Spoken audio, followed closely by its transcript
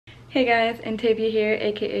Hey guys, Antavia here,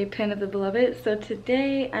 aka Pen of the Beloved. So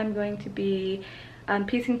today I'm going to be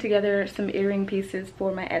piecing together some earring pieces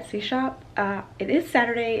for my Etsy shop. It is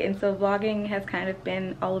Saturday, and so vlogging has kind of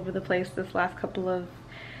been all over the place this last couple of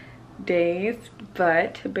days,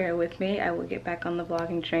 but bear with me, I will get back on the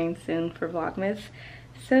vlogging train soon for Vlogmas.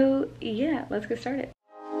 So yeah, let's get started.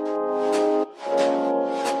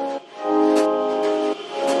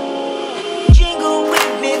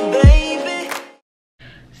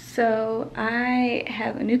 So I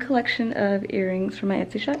have a new collection of earrings from my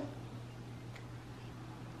Etsy shop.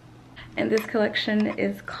 And this collection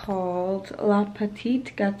is called La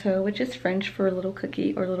Petite Gâteau, which is French for little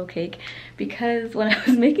cookie or little cake. Because when I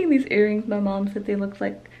was making these earrings, my mom said they looked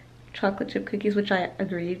like chocolate chip cookies, which I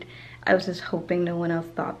agreed. I was just hoping no one else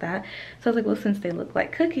thought that. So I was like, well, since they look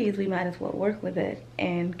like cookies, we might as well work with it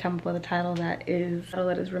and come up with a title that is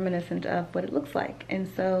reminiscent of what it looks like. And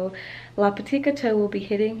so La Petite Gâteau will be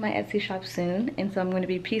hitting my Etsy shop soon. And so I'm going to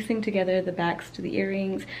be piecing together the backs to the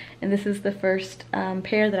earrings. And this is the first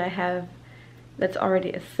pair that I have that's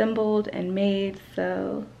already assembled and made.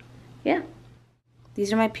 So yeah.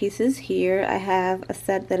 These are my pieces here. I have a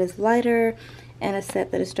set that is lighter and a set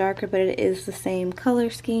that is darker, but it is the same color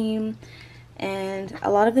scheme. And a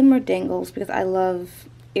lot of them are dangles because I love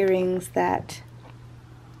earrings that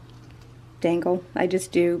dangle. I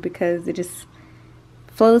just do because it just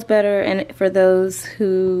flows better. And for those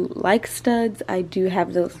who like studs, I do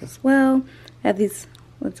have those as well. I have these,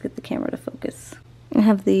 let's get the camera to focus. I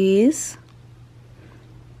have these,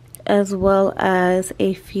 as well as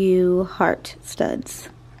a few heart studs,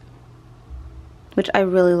 which I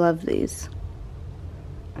really love these.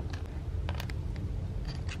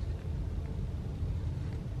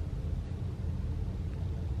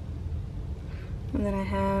 And then I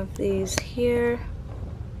have these here,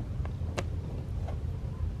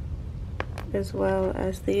 as well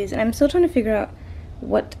as these. And I'm still trying to figure out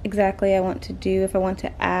what exactly I want to do, if I want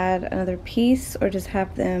to add another piece or just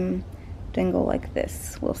have them dangle like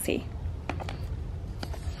this. We'll see.